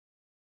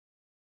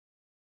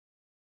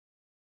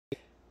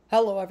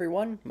Hello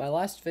everyone, my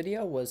last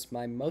video was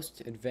my most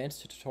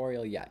advanced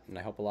tutorial yet, and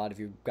I hope a lot of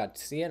you got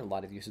to see it, a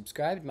lot of you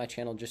subscribed. My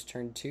channel just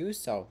turned 2,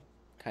 so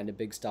kind of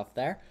big stuff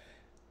there.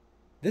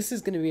 This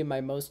is going to be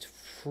my most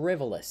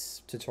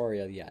frivolous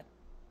tutorial yet,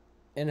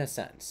 in a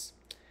sense.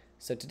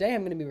 So today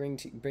I'm going to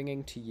be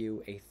bringing to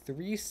you a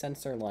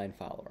 3-sensor line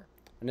follower.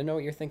 And I know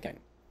what you're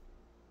thinking.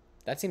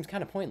 That seems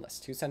kind of pointless.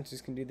 2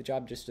 sensors can do the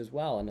job just as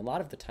well, and a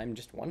lot of the time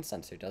just 1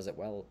 sensor does it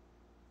well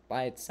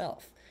by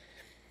itself.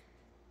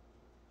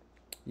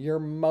 You're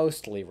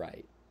mostly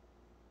right,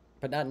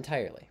 but not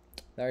entirely.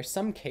 There are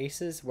some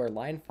cases where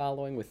line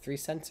following with 3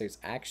 sensors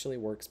actually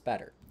works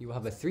better. You will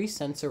have a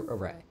 3-sensor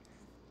array.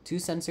 2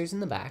 sensors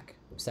in the back,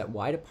 set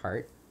wide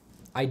apart,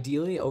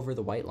 ideally over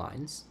the white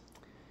lines,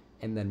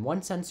 and then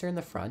 1 sensor in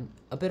the front,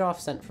 a bit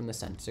offset from the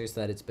sensor so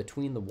that it's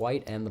between the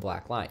white and the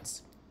black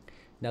lines.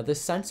 Now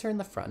this sensor in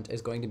the front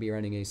is going to be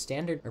running a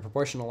standard or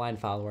proportional line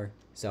follower,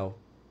 so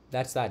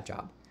that's that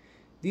job.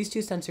 These 2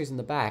 sensors in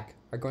the back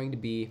are going to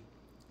be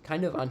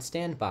kind of on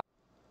standby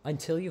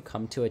until you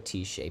come to a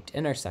T-shaped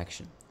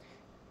intersection,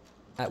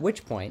 at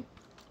which point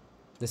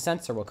the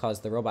sensor will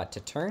cause the robot to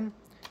turn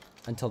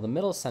until the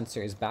middle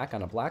sensor is back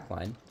on a black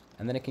line,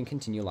 and then it can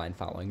continue line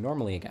following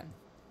normally again.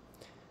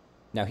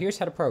 Now here's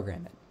how to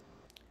program it.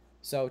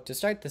 So to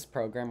start this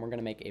program, we're going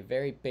to make a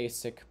very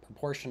basic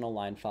proportional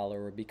line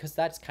follower because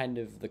that's kind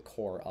of the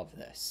core of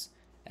this.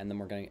 And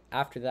then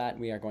after that,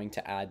 we are going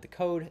to add the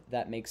code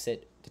that makes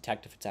it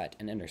detect if it's at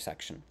an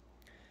intersection.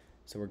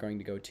 So we're going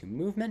to go to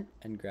movement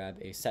and grab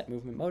a set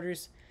movement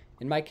motors.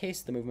 In my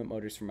case, the movement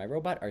motors for my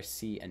robot are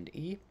C and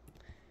E.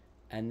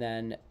 And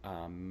then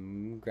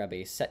grab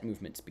a set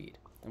movement speed.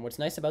 And what's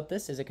nice about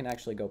this is it can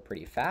actually go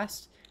pretty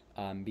fast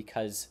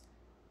because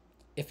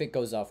if it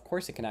goes off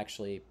course, it can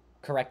actually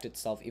correct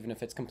itself even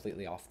if it's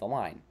completely off the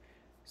line.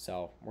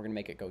 So we're going to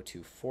make it go to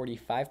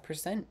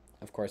 45%.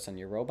 Of course, on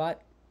your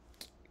robot,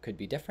 it could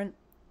be different.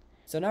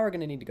 So now we're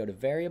going to need to go to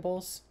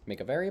variables, make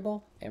a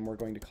variable, and we're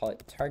going to call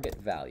it target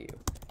value.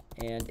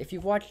 And if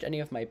you've watched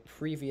any of my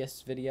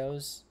previous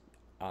videos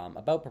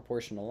about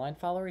proportional line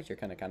followers, you're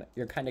kind of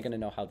going to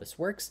know how this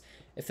works.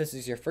 If this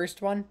is your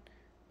first one,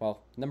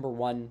 well, number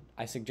one,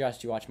 I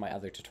suggest you watch my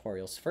other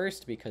tutorials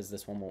first because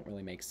this one won't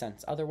really make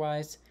sense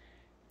otherwise.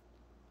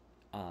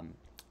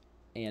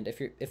 And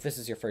if this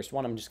is your first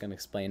one, I'm just going to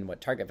explain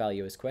what target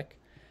value is quick.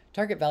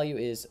 Target value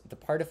is the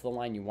part of the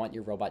line you want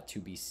your robot to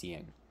be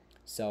seeing.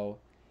 So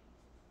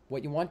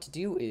what you want to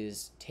do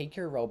is take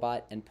your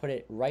robot and put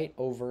it right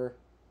over,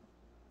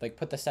 like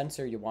put the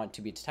sensor you want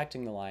to be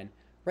detecting the line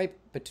right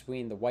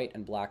between the white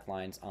and black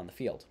lines on the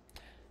field.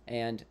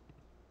 And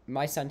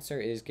my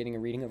sensor is getting a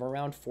reading of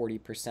around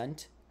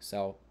 40%,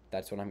 so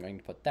that's what I'm going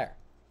to put there.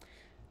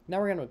 Now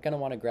we're going to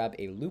want to grab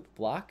a loop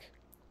block,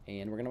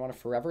 and we're going to want a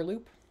forever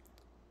loop.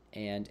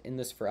 And in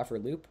this forever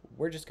loop,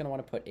 we're just going to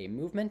want to put a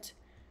movement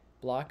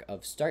block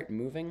of start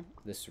moving,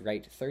 this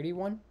right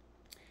 31,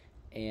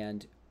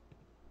 and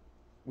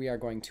we are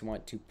going to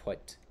want to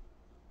put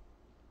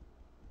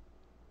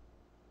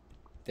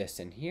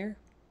this in here,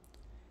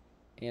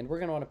 and we're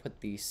going to want to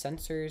put the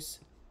sensors,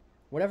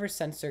 whatever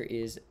sensor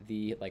is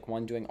the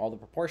one doing all the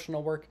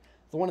proportional work,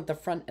 the one at the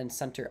front and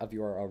center of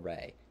your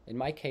array. In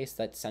my case,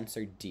 that's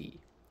sensor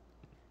D.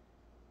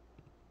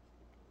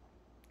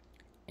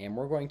 And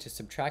we're going to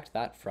subtract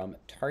that from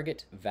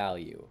target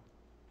value.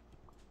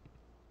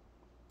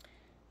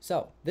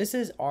 So this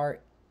is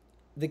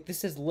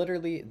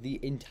literally the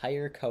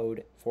entire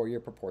code for your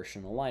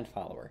proportional line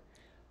follower.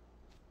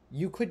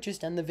 You could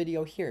just end the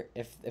video here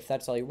if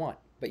that's all you want,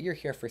 but you're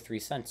here for 3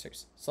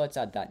 sensors. So let's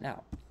add that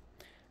now.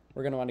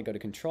 We're going to want to go to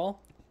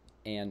control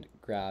and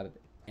grab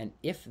an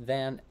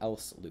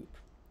if-then-else loop.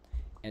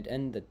 And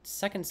in the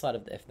second slot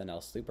of the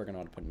if-then-else loop, we're going to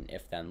want to put an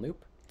if-then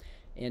loop.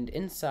 And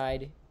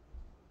inside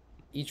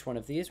each one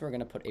of these, we're going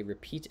to put a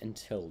repeat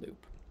until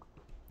loop.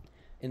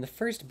 In the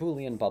first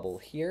Boolean bubble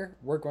here,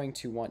 we're going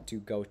to want to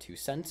go to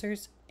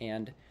sensors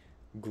and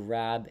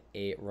grab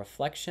a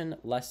reflection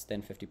less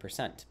than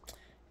 50%.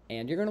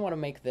 And you're going to want to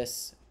make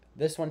this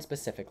one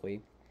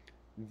specifically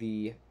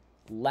the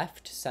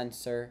left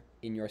sensor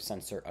in your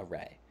sensor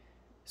array.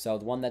 So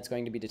the one that's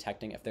going to be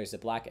detecting if there's a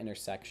black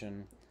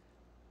intersection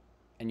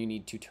and you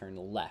need to turn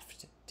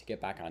left to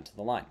get back onto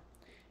the line.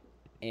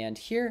 And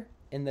here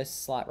in this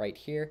slot right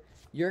here,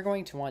 you're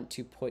going to want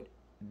to put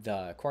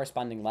the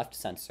corresponding left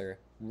sensor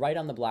right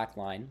on the black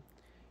line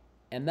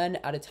and then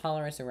at a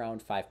tolerance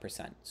around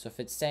 5%. So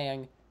if it's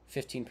saying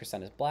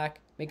 15% is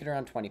black, make it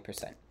around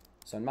 20%.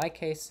 So in my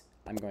case,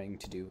 I'm going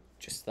to do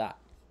just that.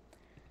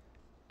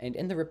 And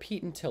in the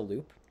repeat until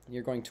loop,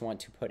 you're going to want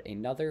to put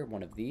another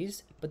one of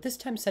these, but this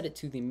time set it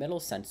to the middle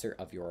sensor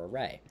of your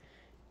array.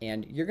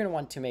 And you're going to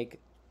want to make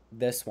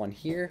this one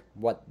here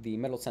what the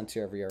middle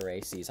sensor of your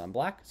array sees on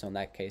black. So in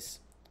that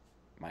case,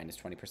 minus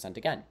 20%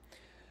 again.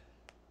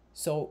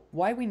 So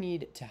why we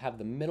need to have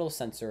the middle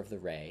sensor of the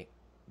array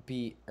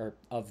be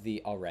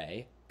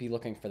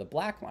looking for the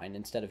black line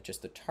instead of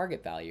just the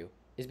target value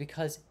is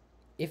because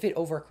if it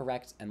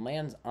overcorrects and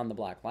lands on the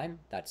black line,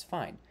 that's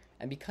fine.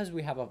 And because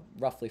we have a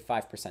roughly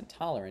 5%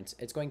 tolerance,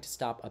 it's going to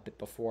stop a bit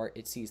before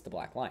it sees the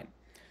black line.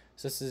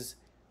 So this is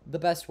the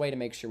best way to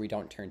make sure we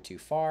don't turn too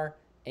far,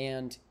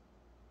 and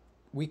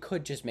we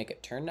could just make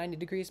it turn 90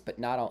 degrees, but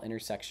not all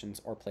intersections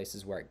or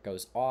places where it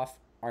goes off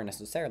are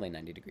necessarily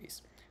 90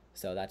 degrees.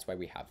 So that's why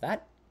we have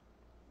that.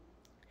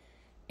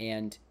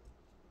 And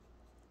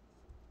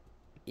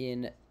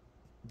in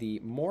the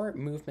more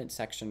movement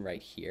section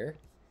right here,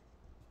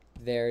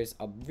 there's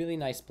a really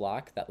nice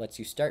block that lets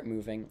you start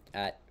moving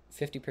at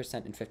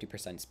 50% and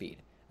 50% speed.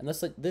 And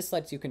this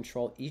lets you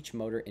control each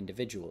motor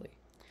individually.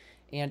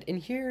 And in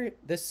here,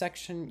 this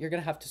section, you're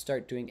going to have to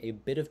start doing a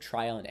bit of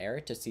trial and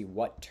error to see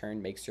what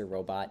turn makes your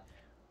robot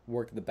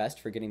work the best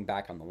for getting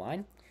back on the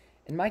line.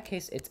 In my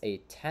case, it's a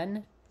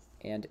 10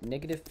 and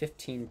negative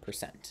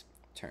 15%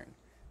 turn.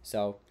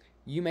 So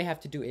you may have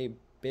to do a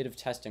bit of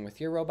testing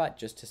with your robot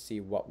just to see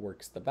what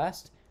works the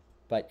best.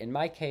 But in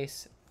my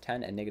case,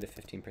 10 and negative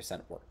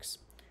 15% works.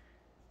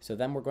 So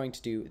then we're going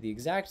to do the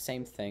exact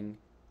same thing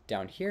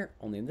down here,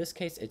 only in this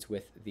case, it's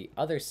with the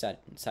other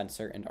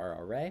sensor and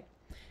our array.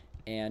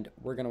 And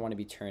we're going to want to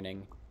be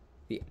turning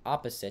the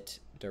opposite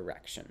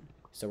direction.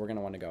 So we're going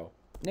to want to go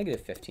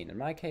negative 15 in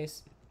my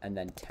case, and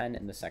then 10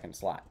 in the second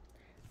slot.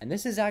 And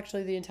this is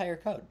actually the entire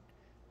code.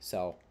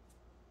 So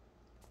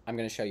I'm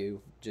going to show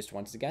you just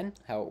once again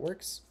how it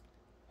works.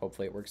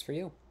 Hopefully it works for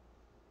you.